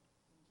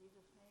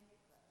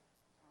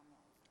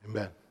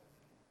Amen.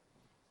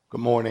 Good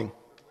morning.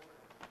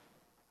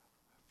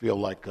 Feel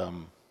like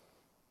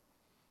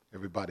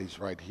everybody's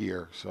right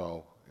here,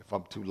 so if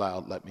I'm too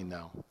loud, let me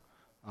know.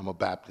 I'm a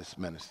Baptist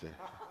minister.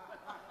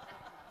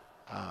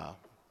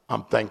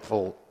 I'm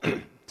thankful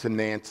to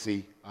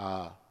Nancy.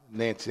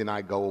 Nancy and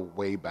I go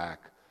way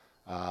back,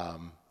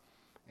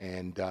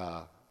 and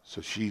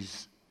so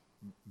she's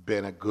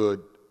been a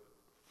good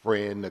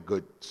friend, a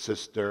good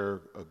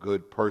sister, a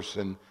good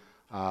person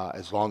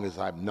as long as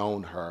I've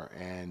known her.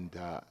 And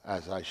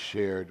as I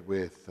shared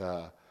with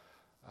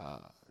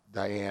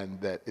Diane,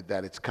 that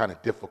it's kind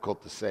of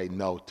difficult to say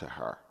no to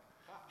her.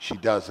 She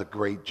does a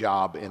great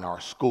job in our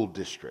school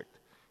district,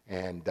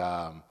 and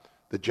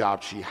the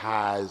job she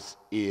has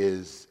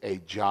is a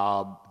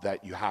job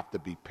that you have to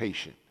be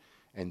patient.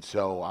 And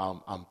so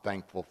I'm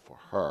thankful for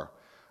her.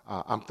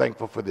 I'm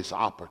thankful for this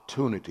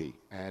opportunity,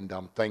 and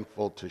I'm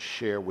thankful to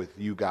share with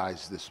you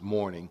guys this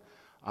morning.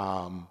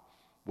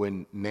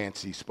 When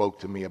Nancy spoke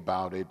to me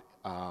about it,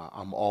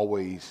 I'm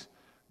always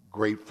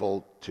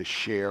grateful to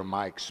share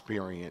my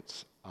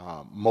experience.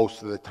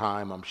 Most of the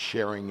time, I'm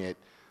sharing it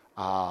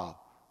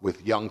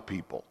with young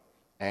people,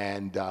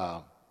 and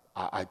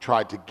I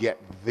tried to get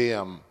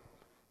them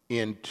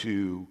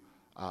into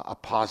a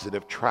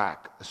positive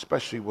track,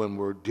 especially when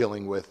we're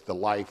dealing with the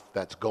life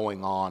that's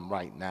going on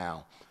right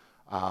now.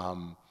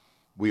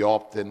 We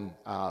often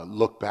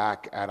look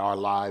back at our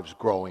lives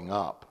growing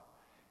up,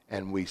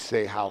 and we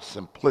say how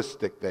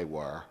simplistic they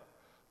were,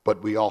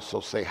 but we also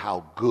say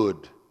how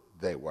good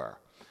they were.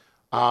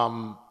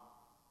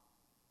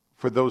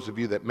 For those of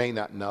you that may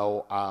not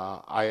know,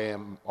 I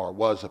am or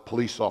was a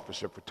police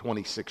officer for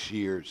 26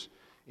 years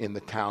in the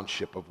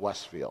township of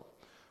Westfield.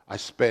 I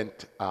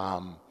spent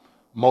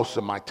most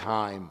of my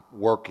time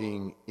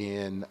working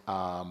in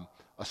a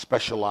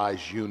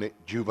specialized unit,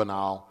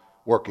 juvenile,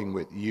 working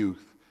with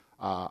youth.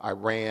 I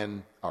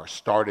ran or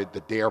started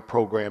the DARE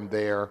program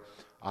there.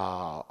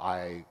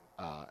 I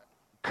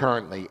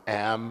currently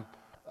am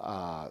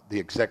the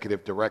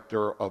executive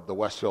director of the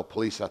Westfield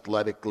Police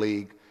Athletic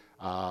League,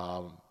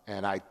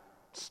 and I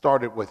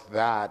started with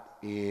that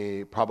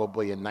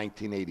probably in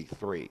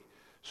 1983.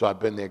 So I've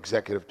been the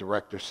executive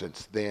director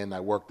since then. I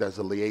worked as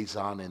a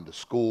liaison in the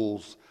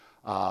schools,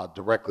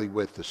 directly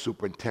with the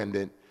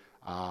superintendent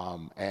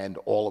and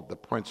all of the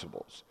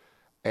principals.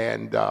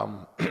 And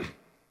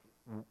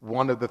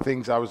one of the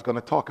things I was going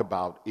to talk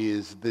about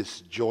is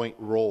this joint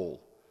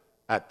role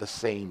at the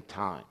same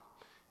time.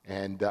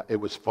 And it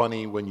was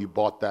funny when you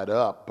brought that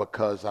up,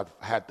 because I've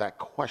had that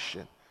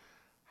question.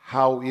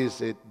 How is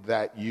it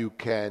that you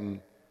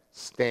can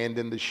stand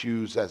in the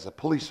shoes as a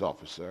police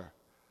officer,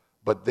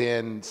 but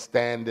then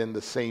stand in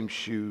the same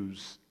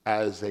shoes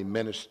as a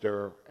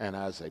minister and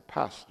as a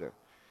pastor?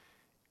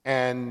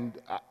 And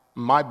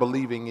my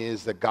believing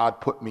is that God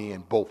put me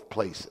in both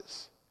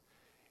places.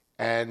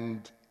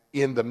 And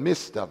in the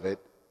midst of it,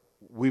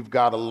 we've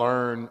got to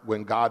learn,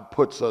 when God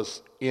puts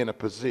us in a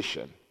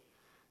position,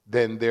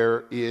 then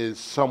there is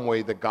some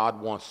way that God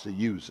wants to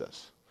use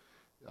us.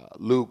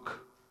 Luke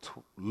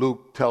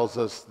tells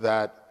us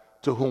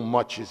that to whom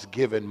much is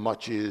given,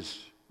 much is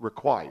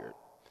required.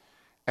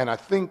 And I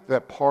think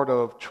that part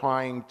of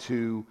trying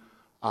to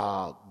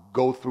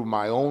go through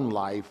my own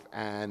life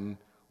and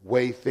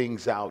weigh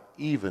things out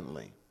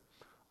evenly,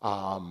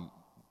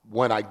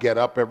 when I get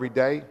up every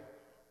day,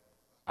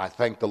 I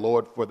thank the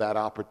Lord for that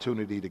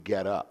opportunity to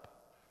get up.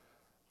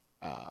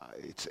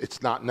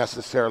 It's not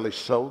necessarily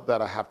so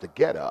that I have to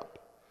get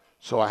up,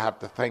 so I have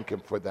to thank Him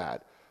for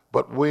that.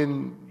 But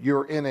when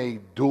you're in a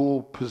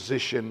dual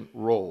position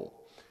role,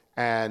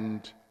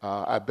 and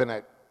I've been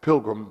at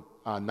Pilgrim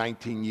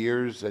 19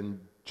 years, and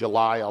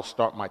July I'll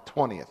start my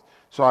 20th.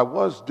 So I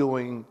was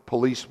doing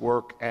police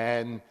work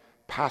and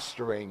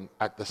pastoring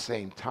at the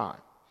same time.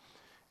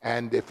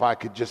 And if I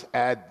could just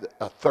add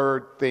a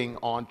third thing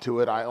onto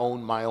it, I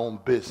own my own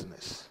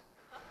business.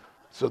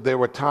 So there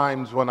were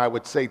times when I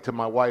would say to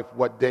my wife,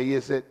 what day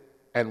is it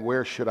and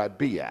where should I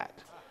be at?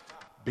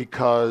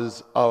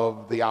 Because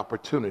of the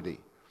opportunity.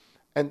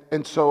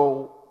 And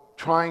so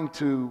trying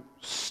to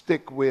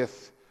stick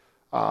with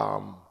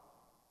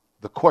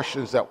the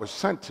questions that were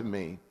sent to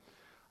me,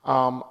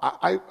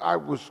 I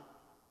was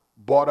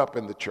brought up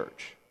in the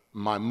church.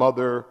 My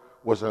mother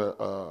was an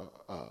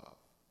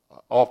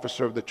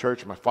officer of the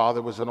church. My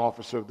father was an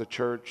officer of the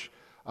church.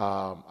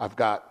 I've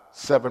got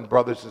 7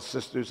 brothers and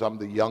sisters. I'm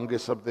the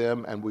youngest of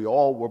them, and we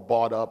all were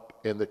brought up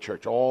in the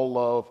church, all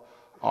of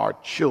our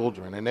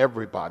children and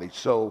everybody.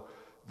 So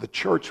the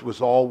church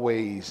was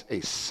always a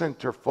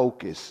center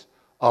focus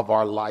of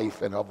our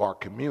life and of our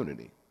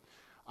community.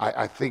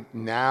 I think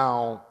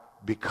now,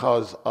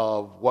 because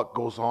of what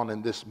goes on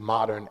in this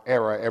modern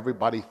era,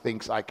 everybody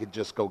thinks I can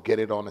just go get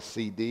it on a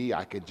CD,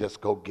 I can just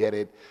go get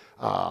it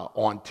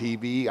on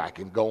TV, I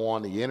can go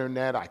on the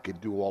internet, I can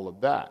do all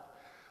of that.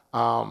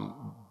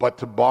 But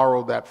to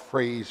borrow that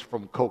phrase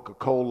from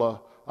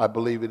Coca-Cola, I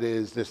believe it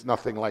is, there's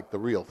nothing like the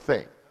real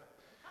thing.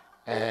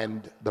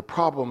 And the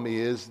problem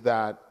is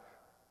that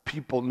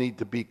people need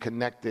to be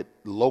connected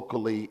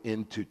locally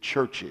into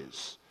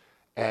churches.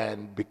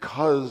 And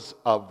because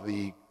of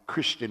the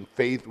Christian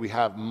faith. We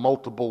have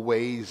multiple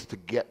ways to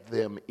get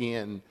them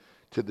in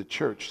to the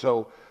church.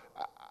 So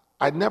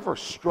I never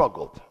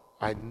struggled.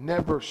 I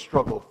never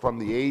struggled from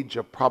the age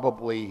of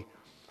probably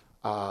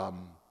 10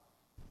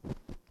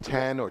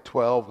 or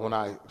 12 when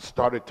I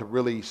started to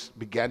really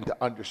begin to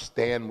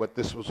understand what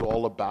this was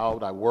all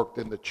about. I worked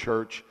in the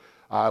church.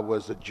 I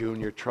was a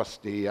junior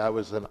trustee. I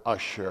was an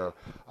usher,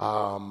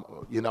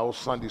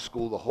 Sunday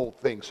school, the whole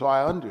thing. So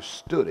I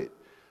understood it.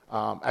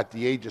 At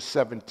the age of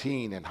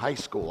 17 in high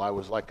school, I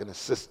was like an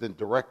assistant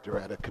director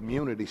at a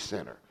community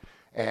center.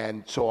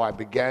 And so I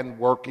began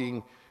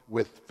working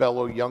with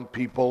fellow young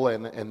people,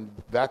 and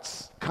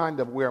that's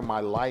kind of where my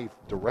life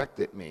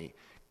directed me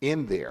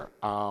in there.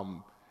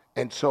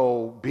 And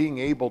so being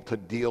able to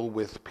dealing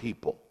with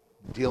people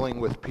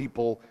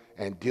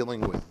and dealing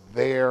with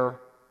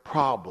their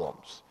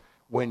problems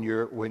when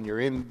you're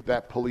in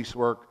that police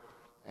work,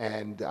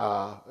 and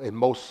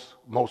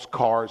most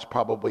cars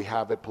probably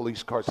have it,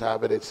 police cars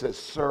have it, it says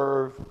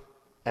serve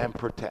and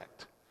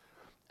protect.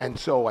 And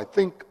so I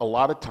think a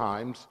lot of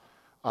times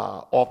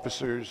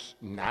officers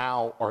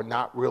now are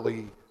not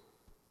really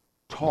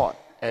taught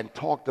and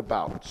talked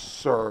about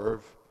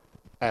serve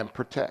and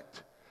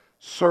protect.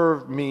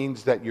 Serve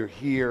means that you're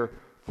here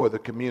for the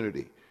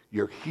community.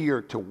 You're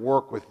here to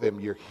work with them.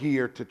 You're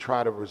here to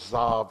try to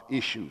resolve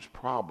issues,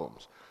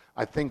 problems.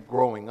 I think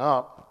growing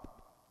up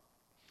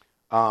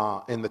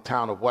in the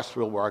town of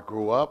Westfield where I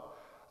grew up,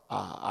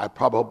 I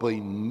probably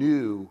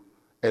knew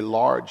a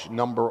large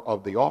number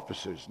of the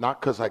officers, not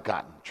because I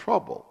got in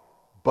trouble,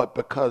 but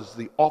because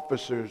the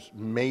officers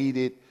made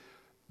it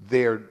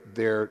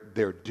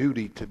their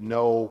duty to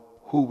know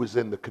who was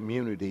in the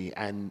community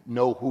and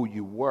know who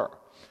you were.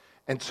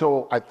 And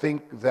so I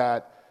think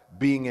that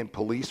being in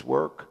police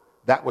work,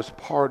 that was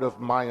part of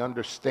my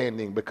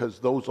understanding, because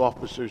those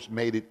officers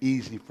made it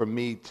easy for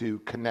me to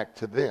connect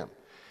to them.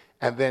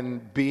 And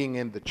then being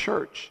in the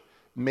church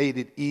made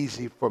it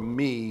easy for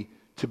me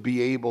to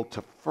be able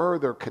to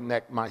further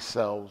connect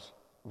myself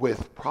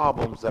with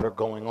problems that are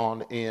going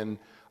on in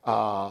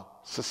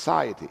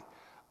society.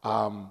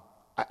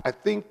 I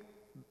think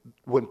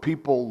when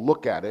people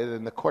look at it,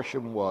 and the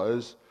question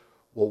was,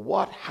 well,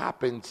 what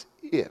happens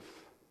if?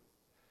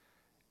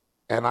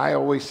 And I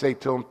always say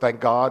to them, thank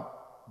God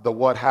the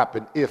what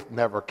happened if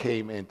never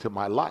came into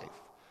my life.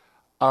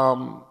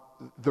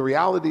 The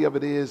reality of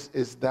it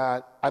is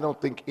that I don't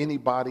think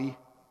anybody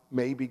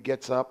maybe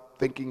gets up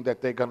thinking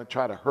that they're going to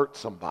try to hurt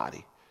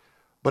somebody.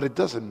 But it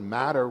doesn't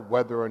matter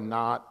whether or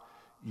not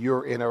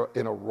you're in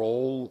a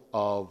role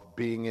of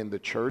being in the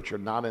church or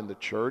not in the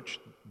church,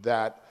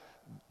 that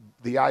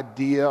the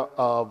idea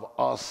of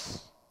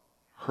us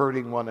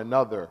hurting one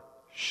another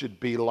should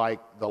be like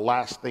the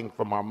last thing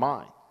from our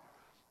mind.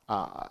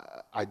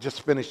 I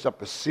just finished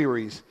up a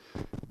series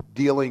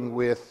dealing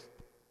with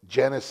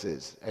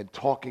Genesis and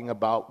talking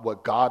about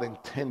what God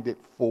intended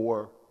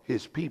for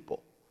his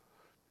people.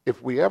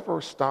 If we ever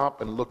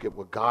stop and look at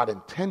what God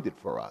intended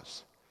for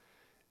us,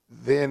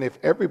 then if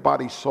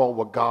everybody saw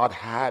what God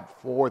had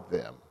for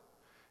them,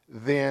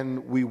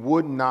 then we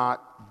would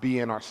not be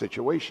in our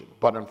situation.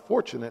 But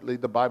unfortunately,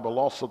 the Bible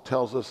also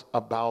tells us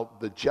about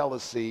the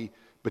jealousy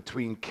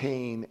between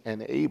Cain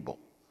and Abel.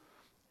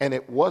 And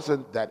it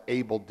wasn't that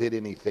Abel did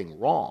anything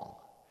wrong.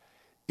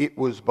 It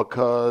was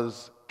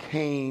because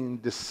Cain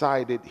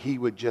decided he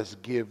would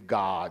just give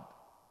God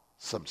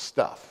some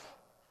stuff.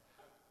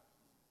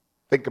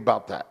 Think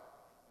about that.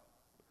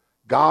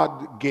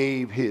 God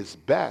gave his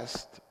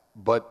best,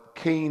 but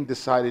Cain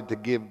decided to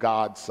give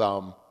God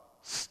some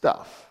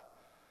stuff.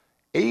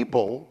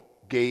 Abel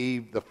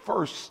gave the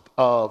first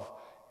of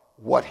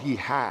what he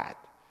had.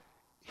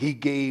 He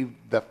gave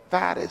the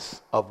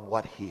fattest of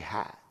what he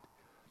had.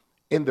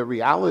 In the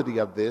reality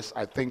of this,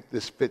 I think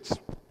this fits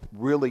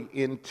really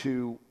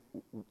into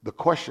the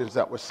questions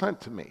that were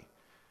sent to me.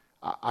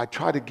 I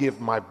try to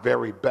give my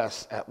very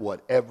best at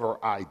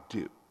whatever I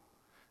do.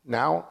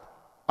 Now,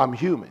 I'm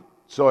human,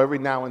 so every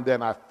now and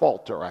then I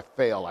falter, I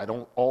fail, I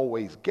don't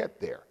always get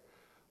there.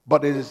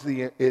 But it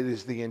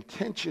is the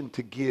intention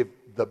to give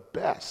the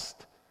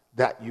best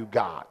that you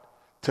got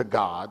to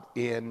God,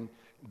 and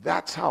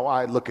that's how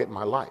I look at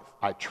my life.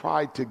 I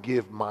try to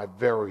give my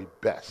very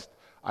best.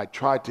 I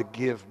try to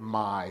give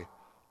my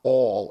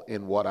all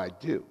in what I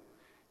do.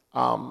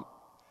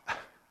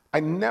 I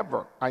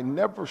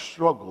never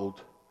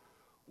struggled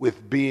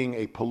with being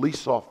a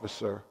police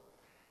officer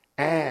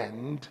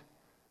and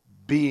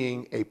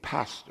being a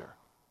pastor.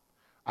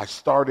 I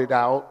started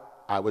out,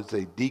 I was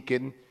a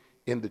deacon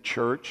in the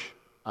church.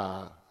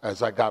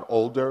 As I got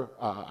older,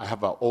 I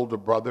have an older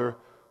brother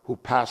who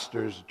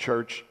pastors a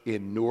church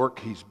in Newark.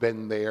 He's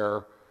been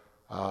there,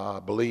 I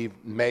believe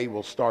May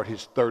will start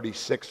his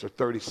 36th or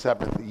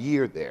 37th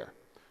year there.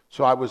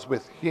 So I was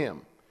with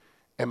him.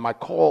 And my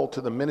call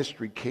to the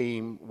ministry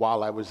came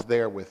while I was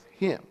there with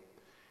him.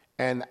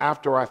 And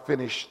after I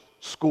finished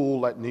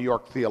school at New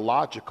York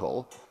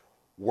Theological,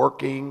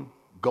 working,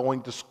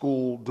 going to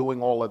school,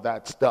 doing all of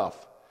that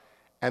stuff.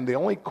 And the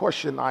only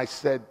question I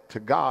said to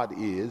God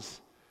is,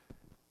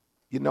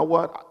 you know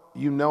what?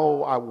 You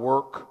know I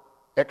work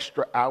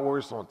extra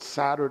hours on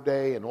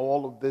Saturday and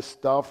all of this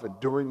stuff and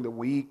during the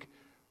week,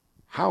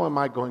 how am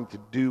I going to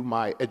do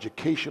my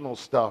educational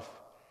stuff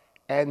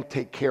and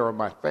take care of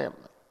my family?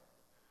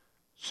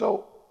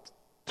 So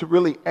to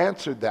really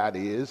answer that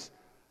is,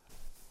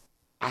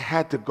 I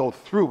had to go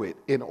through it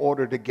in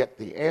order to get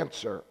the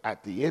answer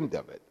at the end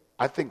of it.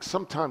 I think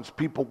sometimes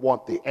people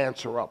want the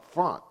answer up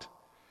front,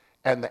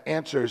 and the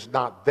answer is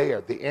not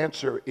there. The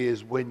answer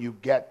is when you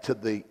get to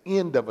the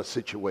end of a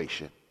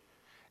situation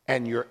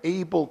and you're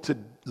able to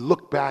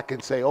look back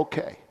and say,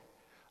 okay,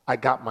 I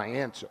got my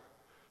answer.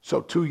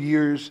 So 2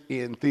 years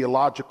in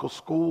theological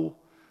school,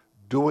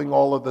 doing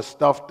all of the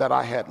stuff that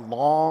I had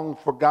long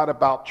forgot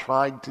about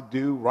trying to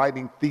do,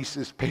 writing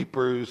thesis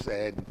papers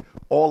and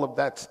all of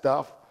that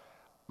stuff.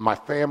 My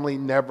family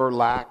never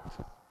lacked.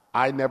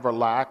 I never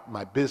lacked.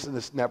 My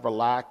business never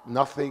lacked.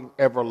 Nothing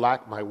ever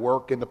lacked. My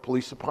work in the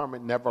police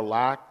department never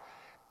lacked.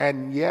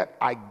 And yet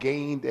I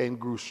gained and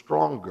grew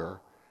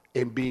stronger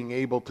in being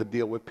able to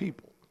deal with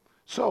people.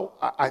 So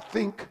I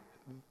think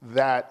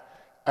that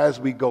as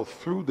we go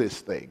through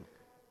this thing,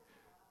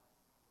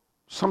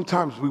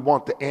 sometimes we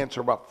want the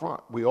answer up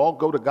front. We all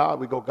go to God.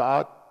 We go,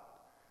 God,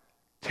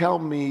 tell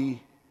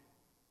me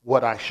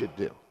what I should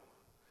do.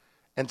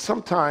 And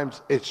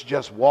sometimes it's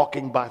just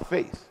walking by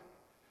faith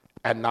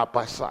and not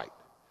by sight.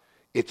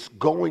 It's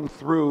going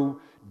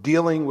through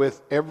dealing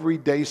with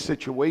everyday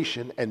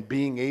situation and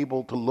being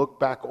able to look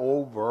back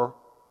over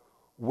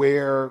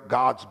where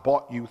God's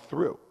brought you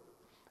through.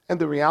 And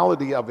the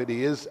reality of it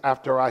is,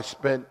 after I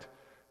spent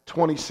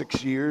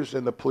 26 years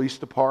in the police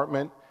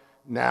department,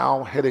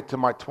 now headed to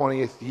my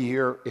 20th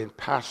year in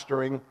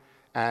pastoring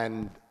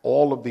and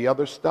all of the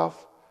other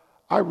stuff,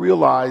 I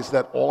realized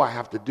that all I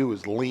have to do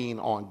is lean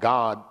on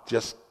God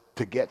just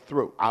to get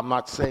through. I'm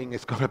not saying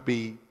it's going to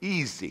be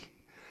easy.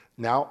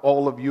 Now,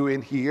 all of you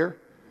in here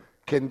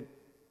can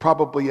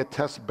probably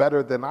attest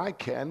better than I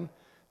can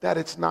that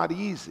it's not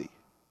easy,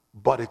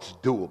 but it's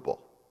doable.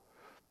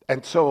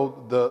 And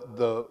so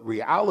the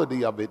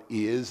reality of it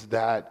is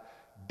that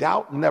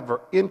doubt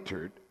never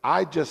entered.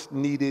 I just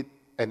needed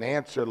an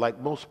answer like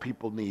most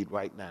people need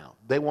right now.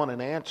 They want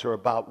an answer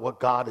about what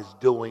God is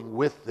doing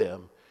with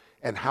them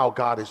and how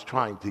God is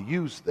trying to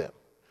use them.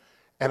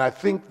 And I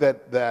think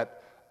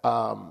that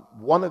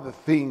one of the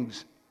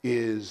things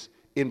is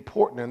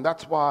important, and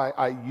that's why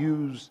I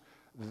use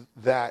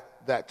that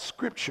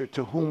scripture,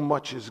 to whom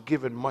much is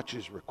given, much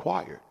is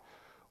required.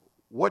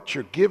 What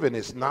you're given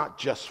is not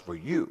just for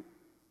you.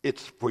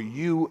 It's for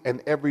you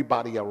and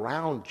everybody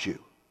around you.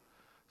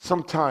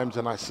 Sometimes,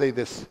 and I say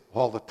this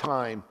all the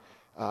time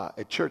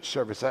at church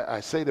service, I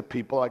say to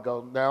people, I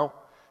go, now,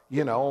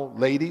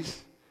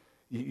 ladies,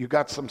 you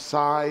got some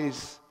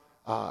size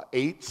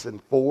 8s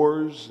and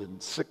 4s and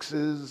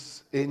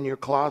 6s in your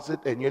closet,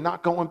 and you're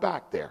not going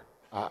back there.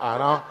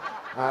 I'm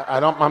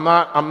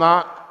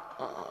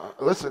not,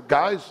 listen,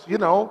 guys,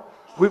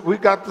 we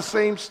got the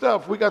same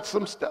stuff. We got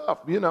some stuff,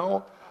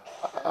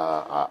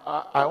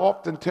 I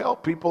often tell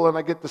people, and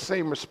I get the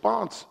same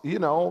response,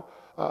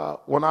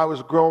 when I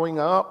was growing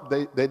up,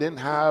 they didn't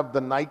have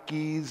the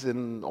Nikes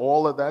and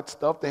all of that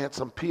stuff. They had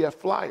some PF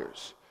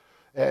Flyers.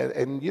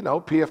 And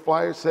PF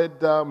Flyers said,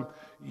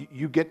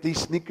 you get these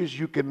sneakers,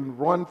 you can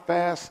run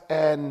fast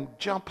and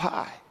jump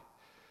high.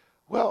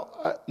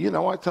 Well,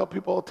 I tell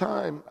people all the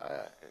time,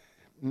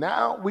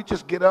 now we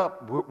just get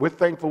up. We're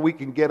thankful we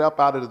can get up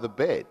out of the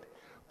bed,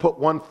 put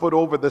one foot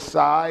over the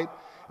side.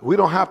 We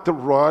don't have to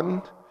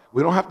run.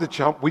 We don't have to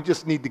jump. We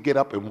just need to get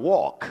up and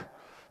walk.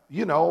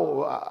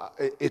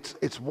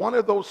 It's one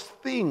of those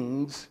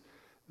things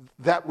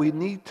that we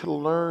need to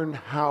learn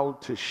how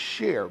to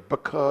share,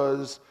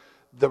 because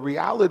the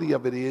reality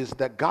of it is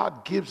that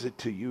God gives it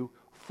to you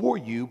for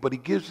you, but he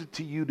gives it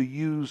to you to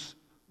use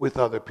with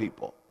other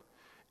people.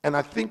 And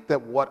I think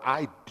that what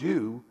I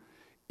do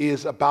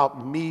is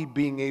about me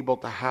being able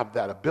to have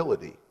that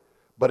ability,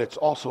 but it's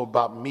also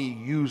about me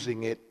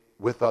using it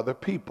with other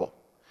people.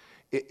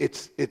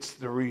 It's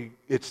the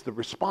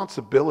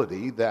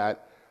responsibility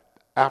that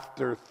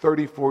after about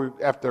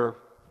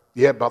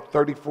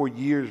 34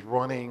 years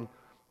running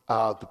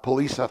the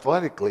Police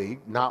Athletic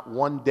League, not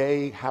one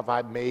day have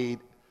I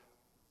made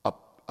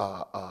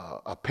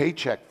a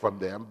paycheck from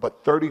them,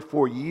 but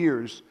 34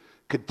 years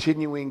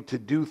continuing to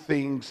do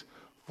things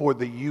for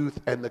the youth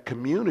and the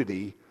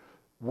community,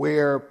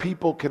 where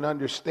people can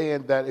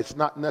understand that it's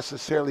not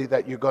necessarily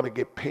that you're going to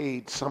get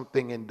paid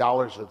something in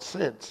dollars and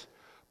cents,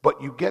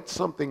 but you get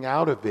something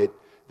out of it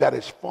that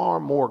is far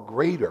more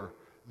greater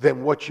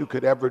than what you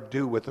could ever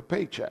do with a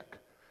paycheck.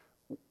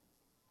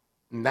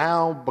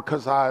 Now,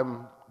 because I've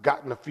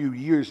gotten a few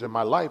years in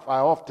my life, I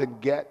often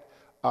get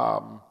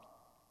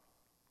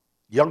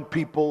young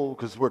people,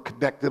 because we're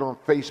connected on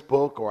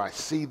Facebook, or I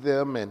see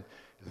them and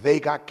they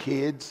got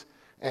kids.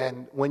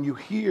 And when you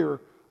hear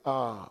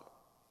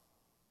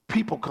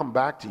people come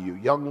back to you,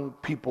 young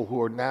people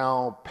who are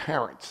now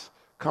parents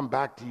come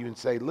back to you and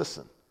say,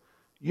 listen,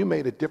 you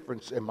made a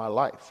difference in my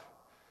life.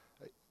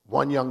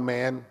 One young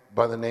man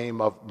by the name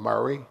of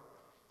Murray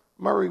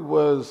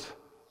was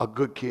a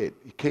good kid.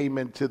 He came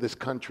into this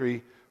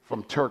country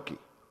from Turkey.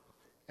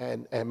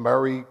 and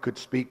Murray could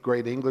speak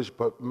great English,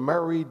 but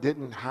Murray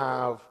didn't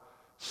have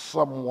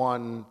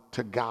someone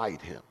to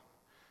guide him.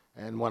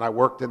 And when I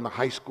worked in the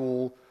high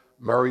school,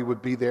 Murray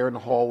would be there in the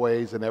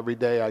hallways, and every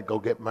day I'd go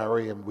get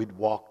Murray, and we'd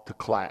walk to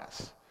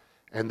class.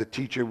 And the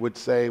teacher would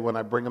say, when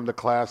I bring him to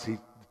class, the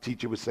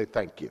teacher would say,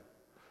 "Thank you."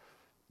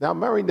 Now,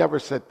 Murray never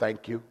said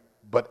thank you,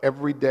 but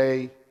every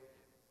day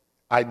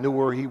I knew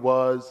where he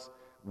was.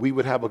 We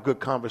would have a good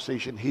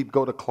conversation. He'd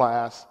go to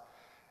class.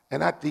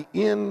 And at the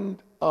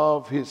end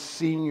of his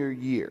senior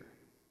year,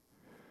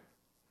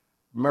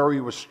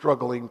 Murray was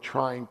struggling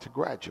trying to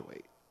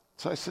graduate.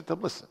 So I said to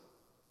him, "Listen,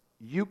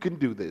 you can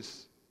do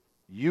this.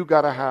 You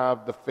got to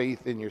have the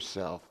faith in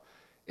yourself.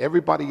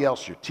 Everybody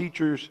else, your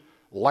teachers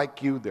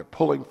like you, they're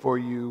pulling for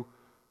you.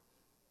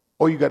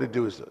 All you got to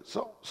do is do it."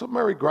 So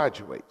Murray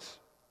graduates.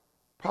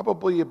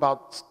 Probably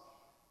about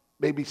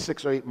maybe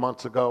 6 or 8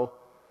 months ago,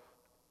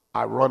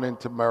 I run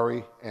into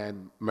Murray,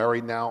 and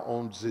Murray now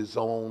owns his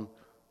own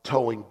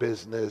towing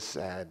business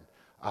and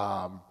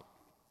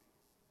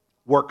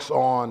works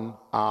on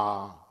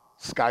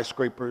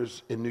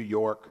skyscrapers in New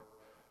York.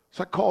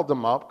 So I called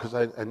him up because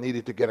I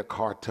needed to get a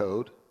car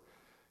towed.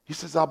 He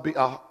says, I'll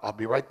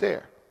be right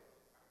there.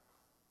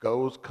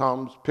 Goes,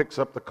 comes, picks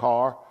up the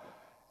car,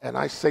 and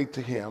I say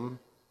to him,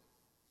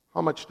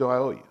 "How much do I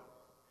owe you?"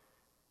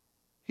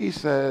 He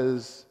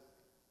says,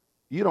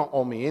 "You don't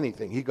owe me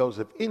anything." He goes,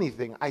 "If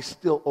anything, I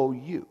still owe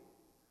you."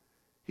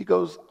 He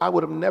goes, "I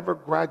would have never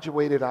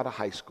graduated out of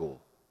high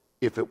school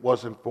if it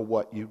wasn't for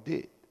what you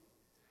did."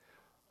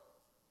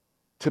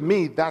 To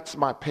me, that's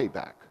my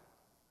payback.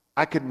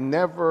 I could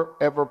never,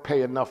 ever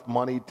pay enough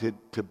money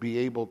to be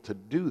able to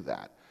do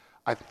that.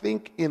 I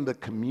think in the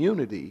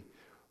community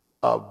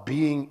of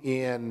being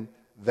in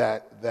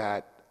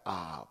that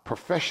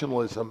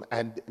professionalism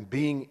and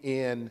being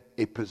in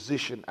a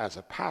position as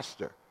a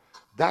pastor,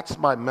 that's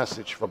my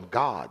message from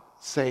God,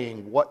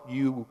 saying what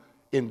you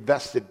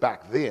invested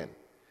back then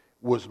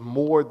was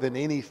more than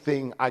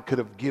anything I could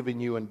have given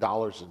you in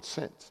dollars and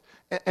cents.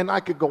 And I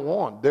could go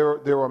on.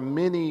 There are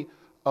many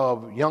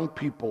of young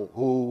people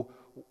who,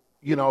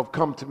 have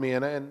come to me,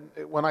 and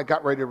when I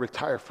got ready to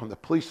retire from the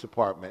police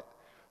department,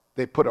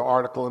 they put an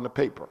article in the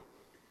paper.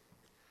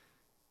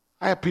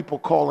 I have people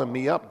calling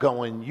me up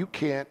going, you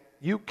can't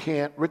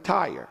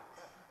retire.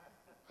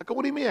 I go,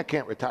 "What do you mean I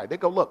can't retire?" They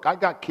go, "Look, I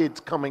got kids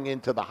coming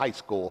into the high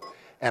school,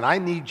 and I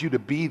need you to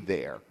be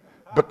there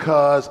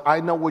because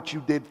I know what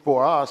you did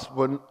for us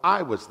when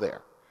I was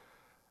there."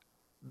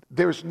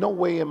 There's no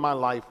way in my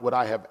life would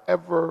I have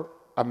ever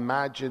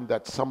imagined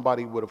that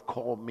somebody would have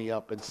called me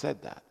up and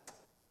said that.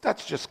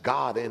 That's just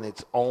God in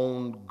its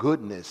own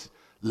goodness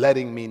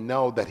letting me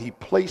know that he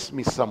placed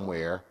me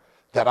somewhere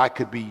that I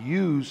could be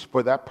used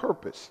for that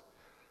purpose.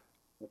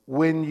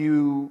 When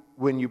you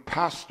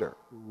pastor,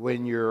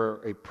 when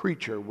you're a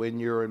preacher, when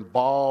you're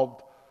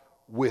involved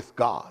with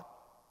God,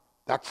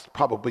 that's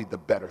probably the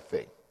better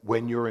thing.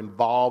 When you're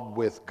involved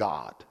with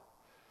God,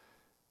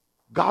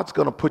 God's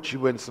going to put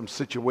you in some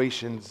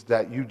situations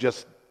that you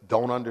just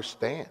don't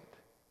understand.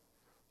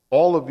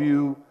 All of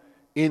you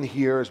in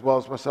here, as well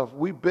as myself,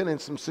 we've been in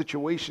some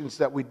situations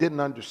that we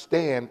didn't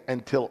understand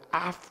until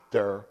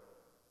after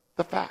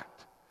the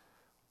fact.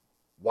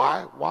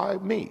 Why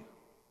me?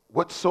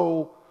 What's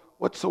so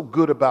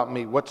good about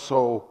me? What's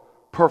so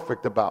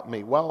perfect about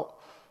me? Well,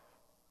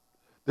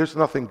 there's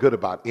nothing good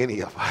about any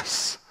of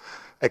us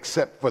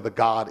except for the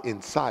God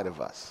inside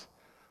of us.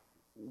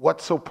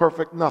 What's so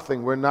perfect?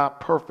 Nothing. We're not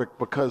perfect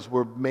because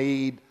we're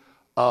made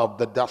of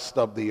the dust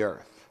of the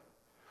earth.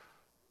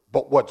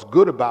 But what's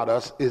good about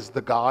us is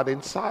the God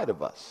inside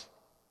of us.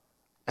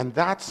 And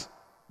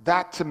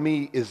that to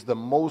me is the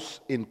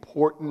most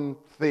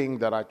important thing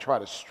that I try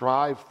to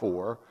strive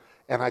for,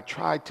 and I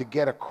try to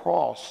get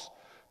across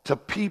to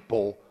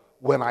people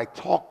when I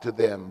talk to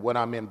them, when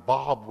I'm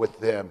involved with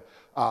them,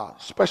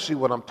 especially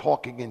when I'm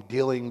talking and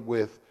dealing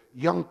with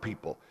young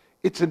people.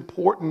 It's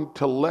important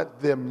to let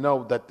them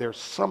know that there's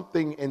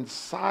something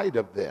inside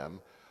of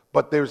them,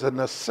 but there's a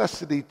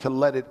necessity to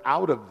let it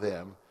out of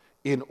them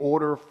in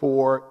order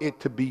for it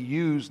to be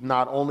used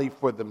not only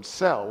for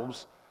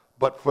themselves,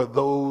 but for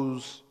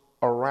those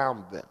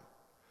around them.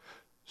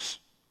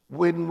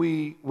 When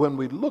we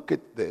look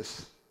at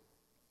this,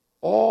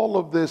 all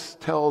of this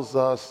tells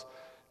us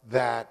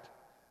that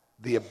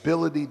the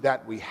ability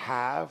that we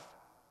have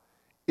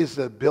is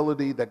the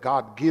ability that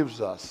God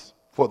gives us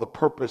for the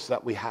purpose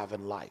that we have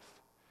in life.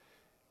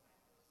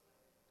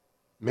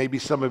 Maybe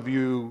some of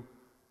you,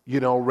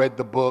 read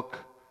the book,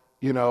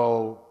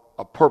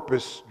 A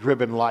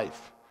Purpose-Driven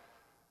Life.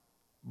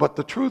 But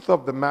the truth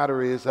of the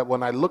matter is that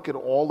when I look at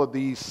all of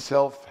these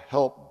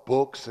self-help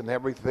books and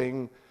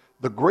everything,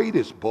 the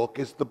greatest book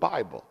is the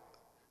Bible.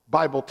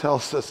 Bible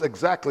tells us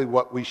exactly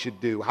what we should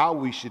do, how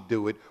we should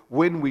do it,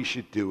 when we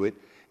should do it,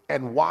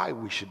 and why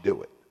we should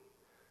do it.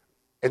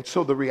 And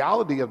so the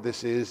reality of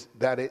this is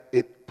that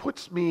it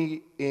puts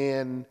me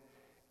in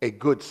a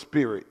good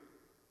spirit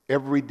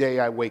every day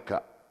I wake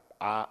up.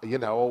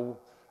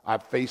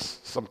 I've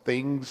faced some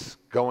things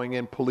going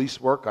in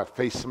police work. I've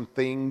faced some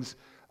things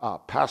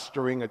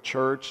pastoring a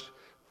church,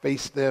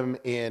 faced them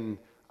in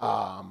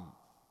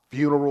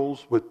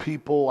funerals with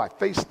people. I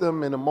faced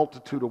them in a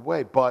multitude of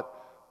ways. But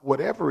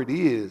whatever it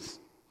is,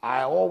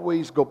 I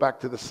always go back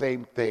to the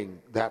same thing,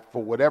 that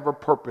for whatever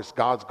purpose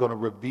God's going to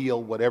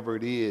reveal whatever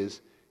it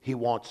is he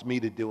wants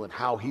me to do and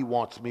how he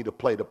wants me to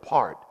play the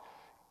part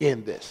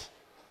in this.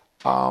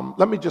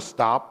 Let me just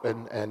stop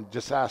and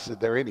just ask if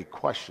there are any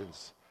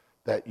questions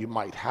that you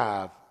might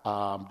have.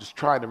 Just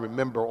trying to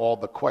remember all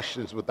the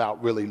questions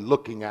without really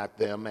looking at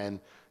them and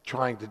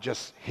trying to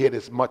just hit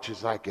as much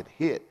as I could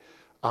hit.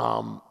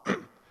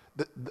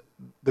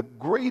 The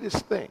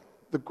greatest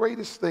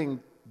thing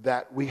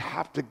that we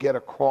have to get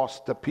across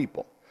to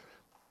people,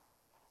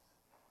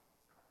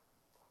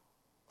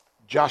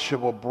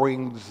 Joshua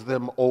brings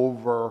them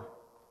over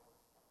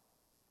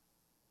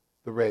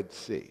the Red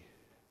Sea.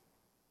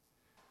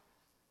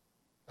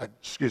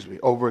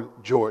 Over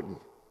Jordan.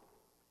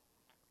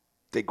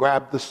 They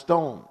grab the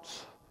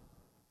stones,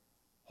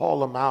 haul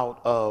them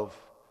out of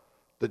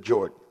the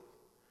Jordan.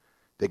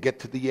 They get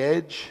to the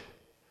edge,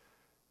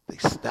 they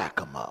stack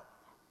them up.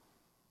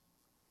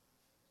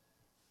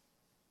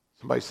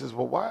 Somebody says,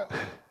 well, why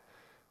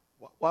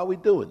are we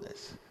doing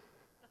this?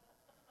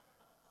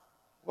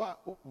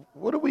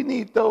 What do we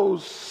need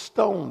those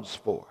stones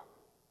for?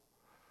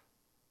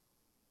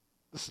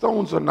 The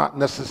stones are not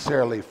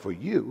necessarily for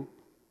you,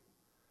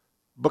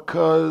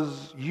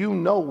 because you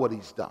know what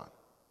he's done.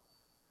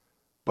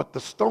 But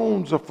the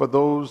stones are for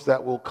those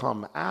that will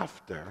come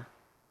after,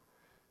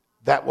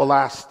 that will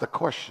ask the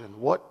question,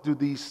 what do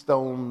these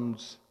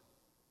stones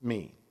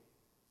mean?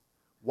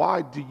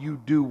 Why do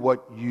you do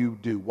what you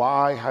do?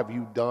 Why have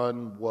you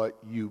done what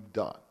you've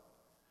done?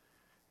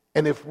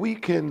 And if we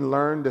can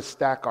learn to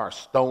stack our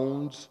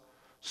stones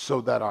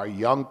so that our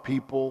young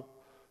people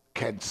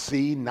can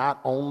see not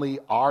only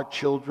our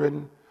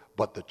children,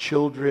 but the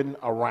children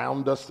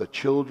around us, the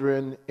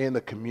children in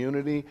the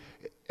community,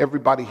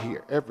 everybody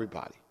here,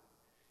 everybody.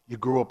 You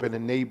grew up in a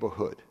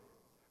neighborhood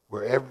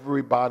where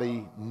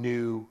everybody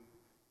knew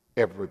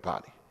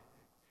everybody.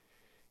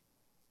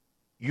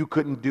 You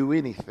couldn't do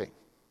anything.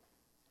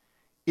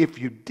 If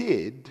you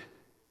did,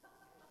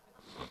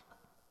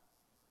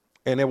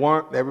 and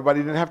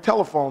everybody didn't have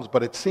telephones,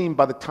 but it seemed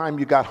by the time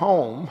you got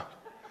home,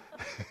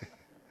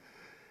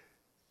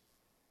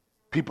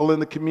 people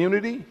in the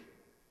community,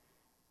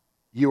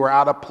 you were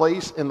out of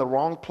place, in the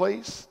wrong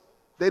place.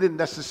 They didn't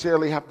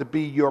necessarily have to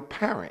be your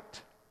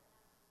parent.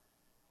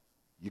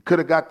 You could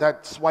have got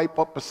that swipe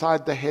up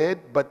beside the head,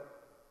 but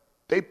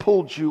they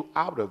pulled you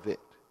out of it.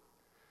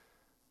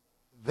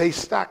 They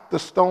stacked the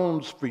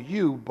stones for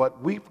you,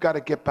 but we've got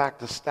to get back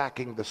to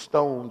stacking the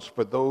stones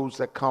for those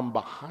that come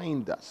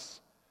behind us.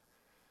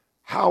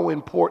 How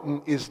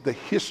important is the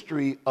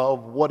history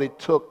of what it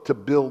took to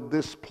build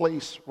this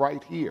place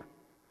right here?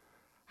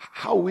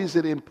 How is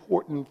it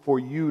important for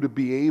you to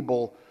be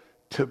able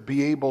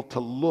to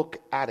look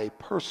at a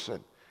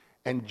person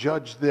and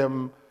judge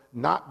them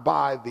not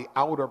by the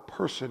outer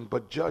person,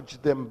 but judge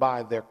them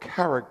by their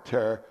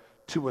character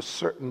to a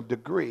certain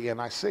degree?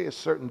 And I say a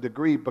certain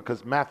degree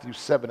because Matthew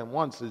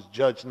 7:1 says,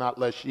 judge not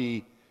lest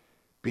ye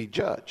be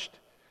judged.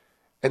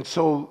 And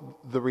so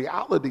the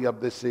reality of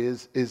this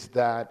is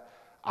that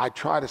I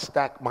try to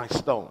stack my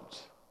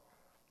stones.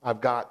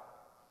 I've got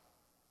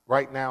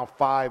right now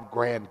 5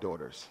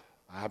 granddaughters.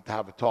 I have to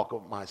have a talk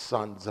with my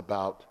sons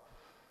about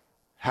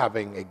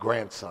having a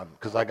grandson,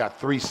 because I got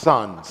 3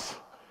 sons,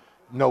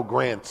 no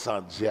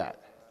grandsons yet.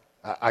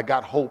 I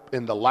got hope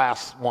in the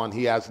last one.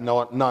 He has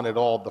none at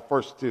all, the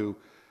first 2.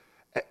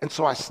 And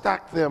so I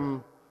stacked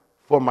them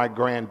for my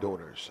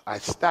granddaughters. I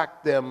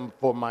stacked them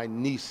for my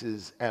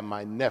nieces and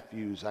my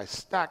nephews. I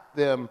stacked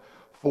them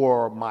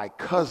for my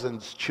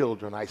cousins'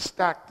 children. I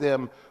stacked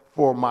them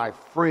for my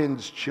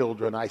friends'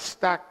 children. I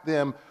stacked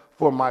them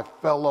for my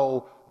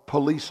fellow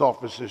police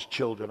officers'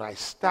 children. I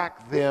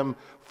stacked them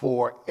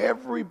for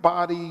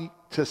everybody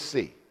to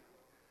see.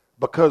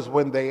 Because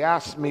when they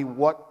ask me,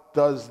 what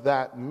does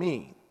that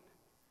mean?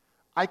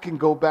 I can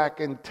go back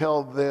and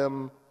tell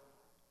them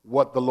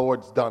what the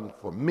Lord's done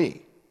for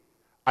me.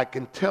 I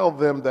can tell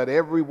them that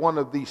every one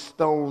of these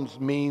stones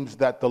means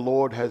that the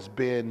Lord has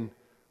been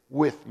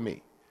with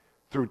me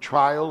through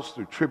trials,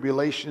 through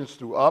tribulations,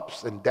 through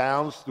ups and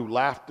downs, through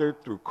laughter,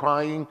 through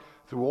crying,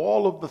 through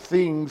all of the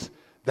things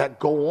that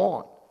go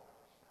on.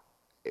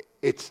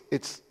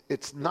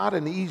 It's not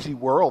an easy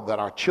world that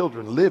our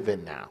children live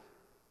in now.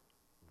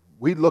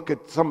 We look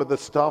at some of the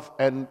stuff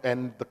and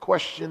the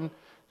question,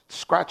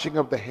 scratching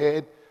of the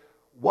head,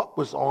 what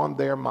was on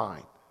their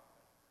mind?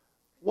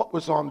 What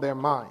was on their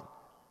mind?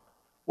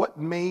 What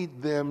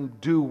made them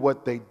do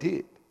what they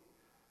did?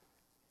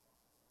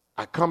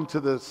 I come to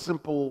the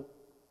simple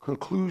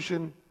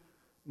conclusion,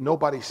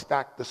 nobody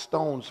stacked the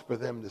stones for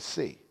them to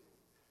see.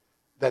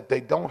 That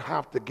they don't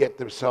have to get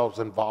themselves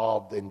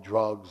involved in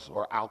drugs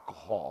or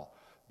alcohol.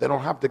 They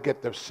don't have to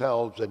get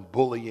themselves in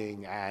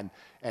bullying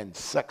and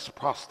sex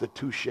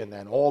prostitution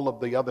and all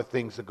of the other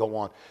things that go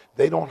on.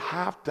 They don't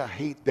have to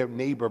hate their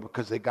neighbor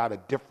because they got a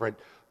different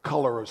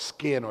color of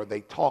skin or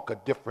they talk a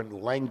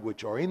different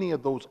language or any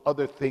of those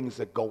other things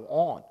that go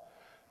on.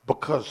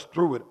 because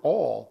through it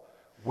all,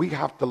 we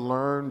have to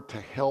learn to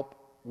help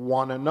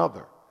one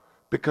another.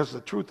 Because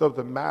the truth of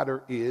the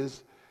matter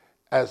is,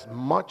 as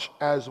much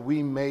as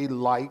we may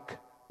like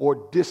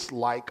or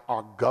dislike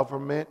our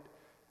government,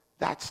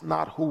 that's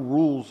not who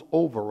rules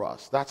over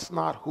us. That's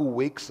not who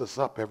wakes us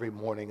up every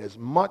morning. As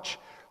much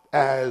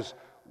as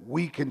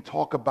we can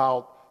talk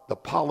about the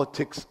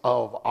politics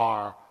of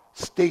our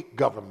state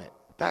government,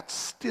 that's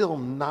still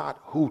not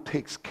who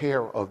takes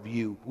care of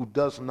you, who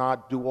does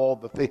not do all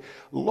the things.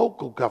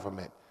 Local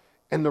government.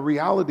 And the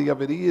reality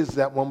of it is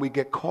that when we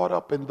get caught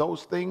up in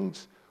those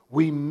things,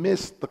 we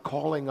miss the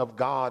calling of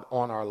God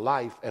on our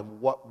life and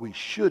what we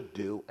should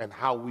do and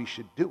how we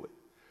should do it.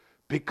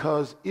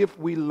 Because if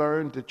we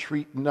learn to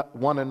treat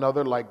one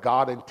another like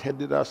God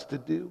intended us to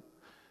do,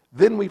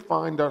 then we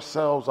find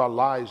ourselves, our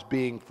lives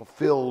being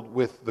fulfilled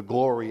with the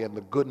glory and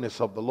the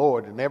goodness of the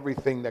Lord and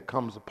everything that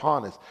comes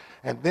upon us.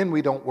 And then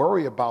we don't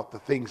worry about the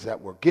things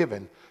that we're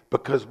given,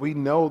 because we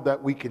know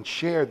that we can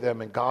share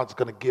them and God's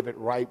going to give it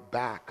right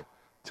back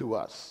to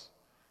us.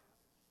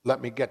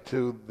 Let me get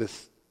to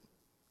this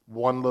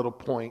one little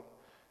point,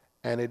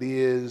 and it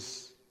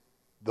is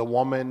the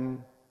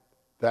woman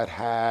that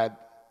had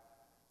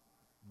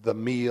the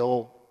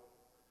meal,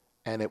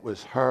 and it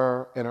was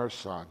her and her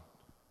son.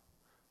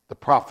 The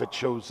prophet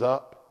shows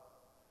up,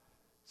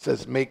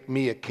 says, make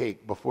me a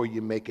cake before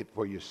you make it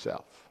for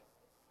yourself.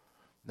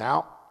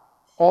 Now,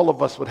 all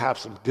of us would have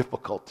some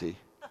difficulty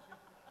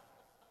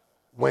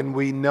when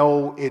we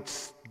know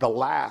it's the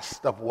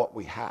last of what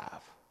we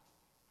have.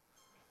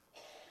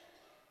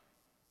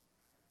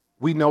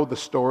 We know the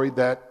story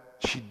that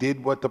she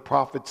did what the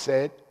prophet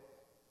said.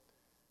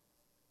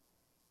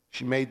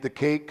 She made the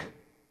cake.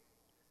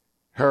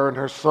 Her and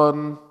her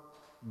son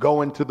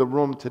go into the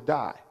room to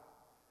die.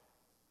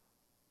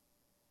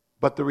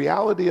 But the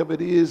reality of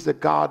it is that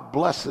God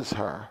blesses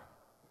her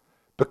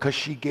because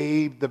she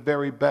gave the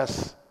very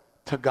best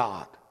to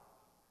God.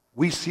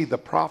 We see the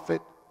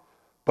prophet,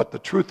 but the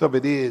truth of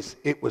it is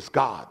it was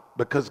God,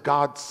 because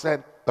God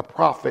sent the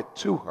prophet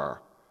to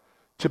her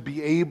to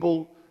be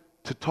able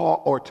to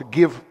talk or to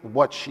give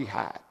what she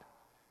had.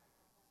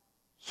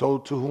 So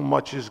to whom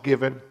much is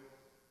given,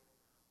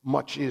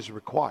 much is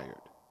required.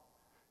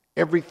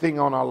 Everything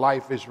on our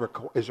life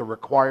is a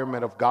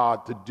requirement of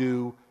God to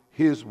do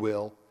his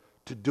will,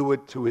 to do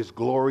it to his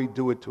glory,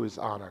 do it to his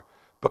honor.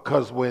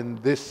 Because when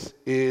this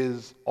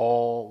is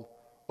all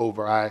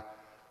over, I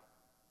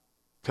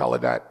tell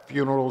it at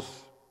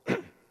funerals.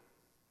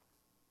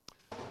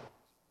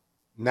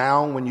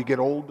 Now, when you get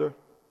older,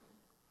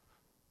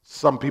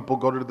 some people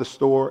go to the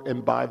store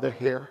and buy their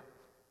hair.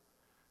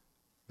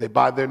 They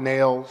buy their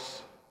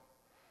nails.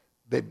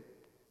 They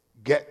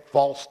get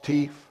false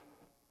teeth.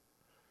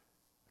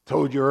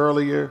 Told you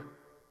earlier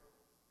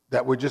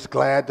that we're just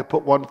glad to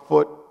put one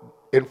foot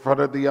in front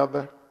of the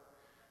other.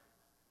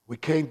 We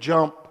can't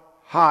jump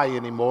high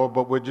anymore,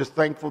 but we're just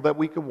thankful that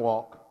we can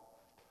walk.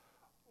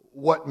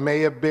 What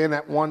may have been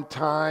at one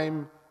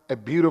time a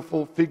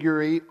beautiful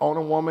figure 8 on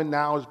a woman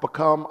now has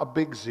become a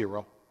big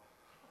 0.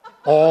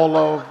 All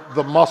of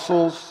the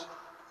muscles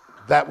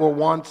that were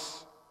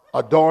once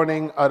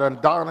adorning an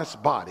Adonis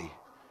body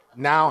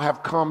now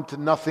have come to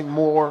nothing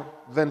more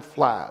than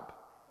flab.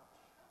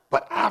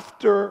 But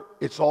after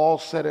it's all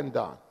said and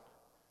done,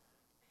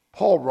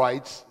 Paul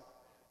writes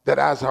that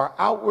as our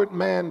outward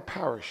man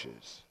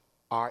perishes,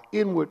 our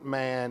inward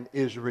man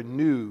is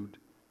renewed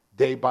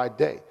day by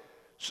day.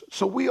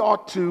 So we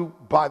ought to,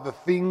 by the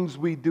things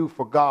we do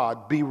for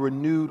God, be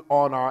renewed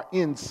on our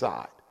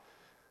inside.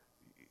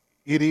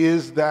 It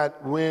is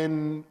that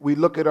when we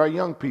look at our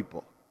young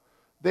people,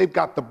 they've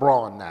got the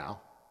brawn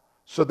now,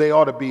 so they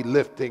ought to be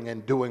lifting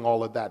and doing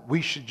all of that.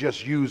 We should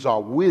just use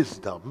our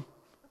wisdom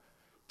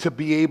to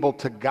be able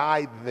to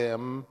guide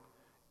them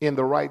in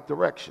the right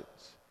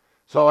directions.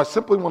 So I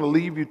simply want to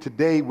leave you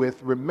today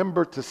with,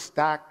 remember to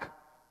stack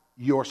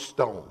your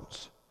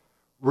stones.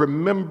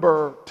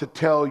 Remember to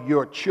tell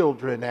your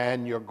children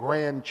and your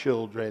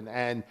grandchildren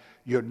and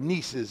your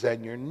nieces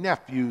and your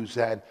nephews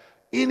and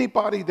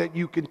anybody that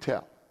you can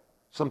tell.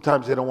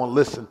 Sometimes they don't want to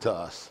listen to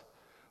us,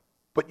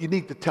 but you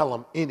need to tell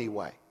them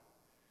anyway.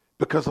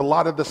 Because a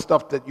lot of the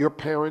stuff that your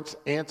parents,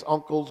 aunts,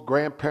 uncles,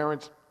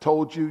 grandparents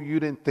told you, you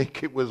didn't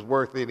think it was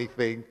worth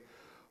anything.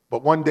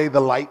 But one day the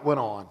light went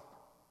on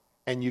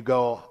and you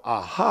go,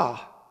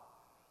 aha,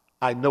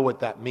 I know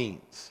what that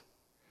means.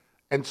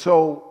 And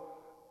so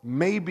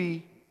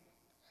maybe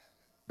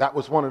that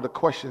was one of the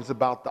questions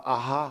about the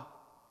aha.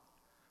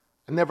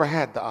 I never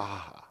had the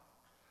aha.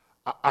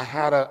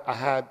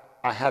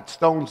 I had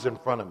stones in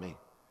front of me.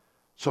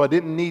 So I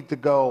didn't need to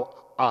go,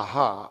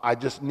 aha. I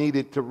just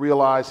needed to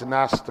realize and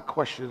ask the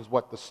questions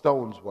what the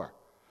stones were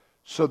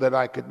so that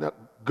I could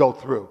go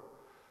through.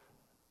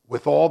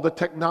 With all the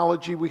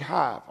technology we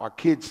have, our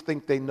kids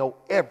think they know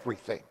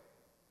everything.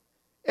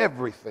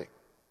 Everything.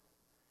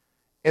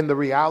 And the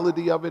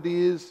reality of it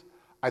is,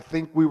 I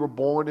think we were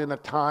born in a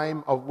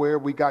time of where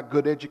we got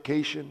good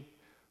education,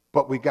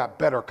 but we got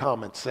better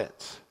common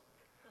sense.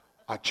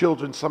 Our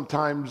children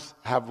sometimes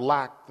have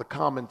lacked the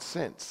common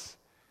sense,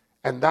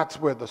 and that's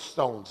where the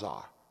stones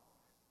are.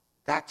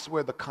 That's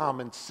where the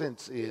common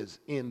sense is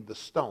in the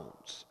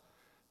stones,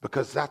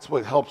 because that's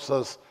what helps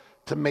us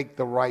to make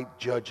the right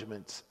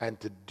judgments and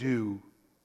to do